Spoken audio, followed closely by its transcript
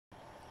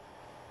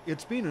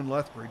It's been in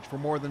Lethbridge for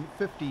more than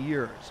 50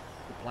 years.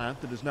 The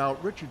plant that is now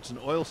Richardson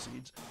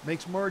Oilseeds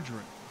makes margarine,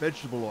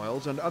 vegetable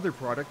oils, and other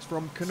products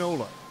from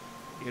canola.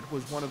 It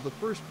was one of the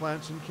first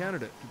plants in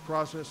Canada to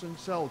process and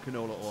sell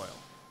canola oil.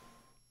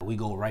 We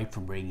go right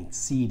from bringing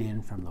seed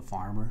in from the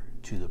farmer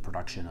to the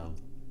production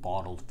of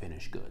bottled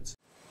finished goods.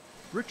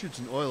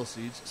 Richardson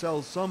Oilseeds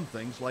sells some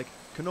things like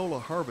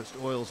canola harvest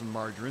oils and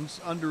margarines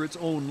under its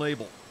own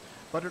label.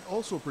 But it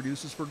also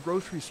produces for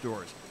grocery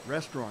stores,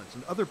 restaurants,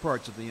 and other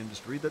parts of the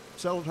industry that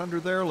sell it under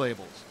their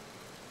labels.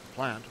 The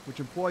plant, which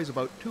employs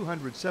about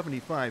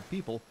 275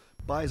 people,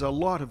 buys a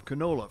lot of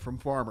canola from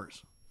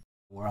farmers.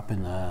 We're up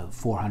in the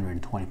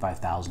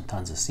 425,000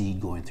 tons of seed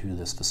going through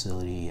this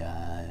facility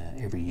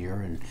every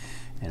year, and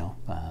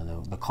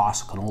the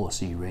cost of canola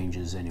seed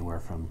ranges anywhere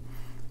from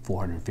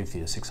 $450 to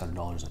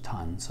 $600 a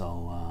ton.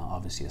 So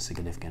obviously a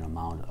significant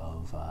amount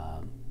of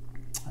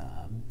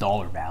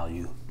dollar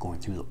value going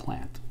through the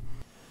plant.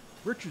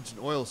 Richardson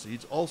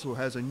Oilseeds also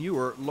has a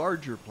newer,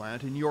 larger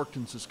plant in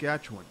Yorkton,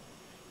 Saskatchewan.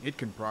 It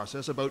can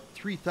process about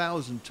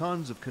 3,000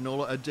 tons of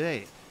canola a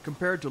day,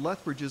 compared to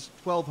Lethbridge's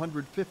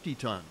 1,250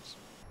 tons.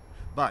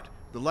 But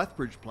the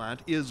Lethbridge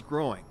plant is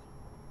growing.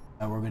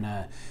 We're going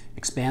to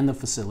expand the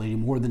facility,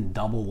 more than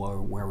double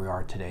where we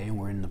are today, and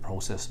we're in the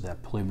process of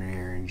that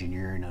preliminary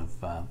engineering of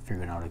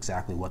figuring out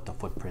exactly what the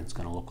footprint's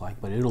going to look like.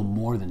 But it'll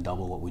more than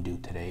double what we do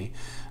today.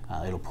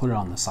 It'll put it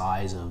on the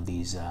size of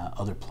these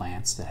other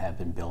plants that have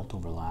been built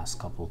over the last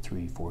couple,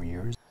 3-4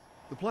 years.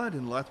 The plant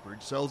in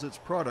Lethbridge sells its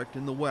product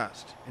in the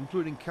West,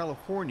 including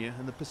California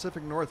and the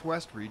Pacific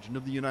Northwest region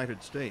of the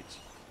United States.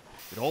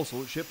 It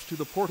also ships to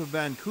the Port of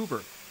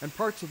Vancouver and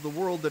parts of the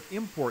world that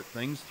import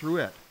things through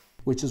it.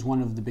 Which is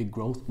one of the big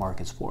growth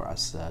markets for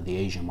us. The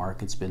Asian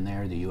market's been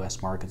there, the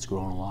US market's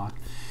grown a lot,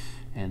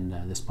 and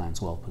this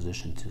plant's well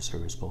positioned to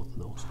service both of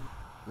those.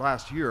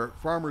 Last year,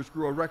 farmers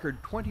grew a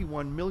record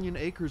 21 million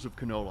acres of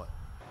canola.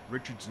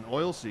 Richardson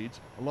Oilseeds,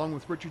 along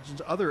with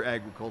Richardson's other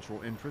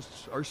agricultural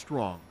interests, are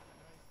strong.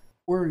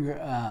 We're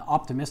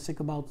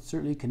optimistic about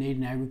certainly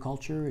Canadian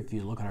agriculture. If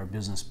you look at our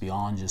business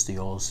beyond just the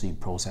oilseed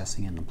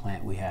processing and the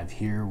plant we have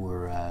here,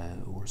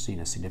 we're seeing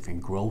a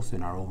significant growth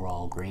in our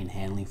overall grain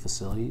handling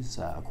facilities,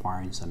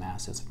 acquiring some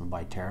assets from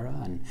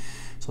Viterra, and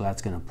so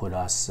that's going to put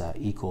us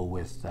equal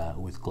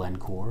with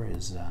Glencore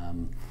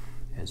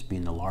as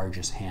being the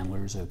largest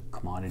handlers of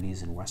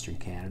commodities in Western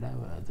Canada.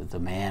 The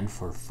demand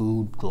for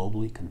food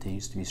globally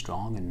continues to be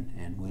strong,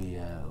 and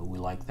we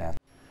like that.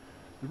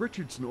 The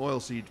Richardson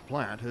Oilseeds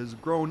plant has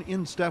grown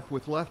in step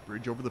with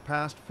Lethbridge over the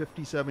past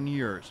 57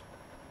 years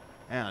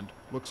and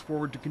looks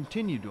forward to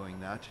continue doing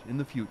that in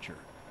the future.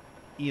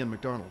 Ian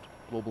MacDonald,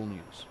 Global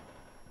News.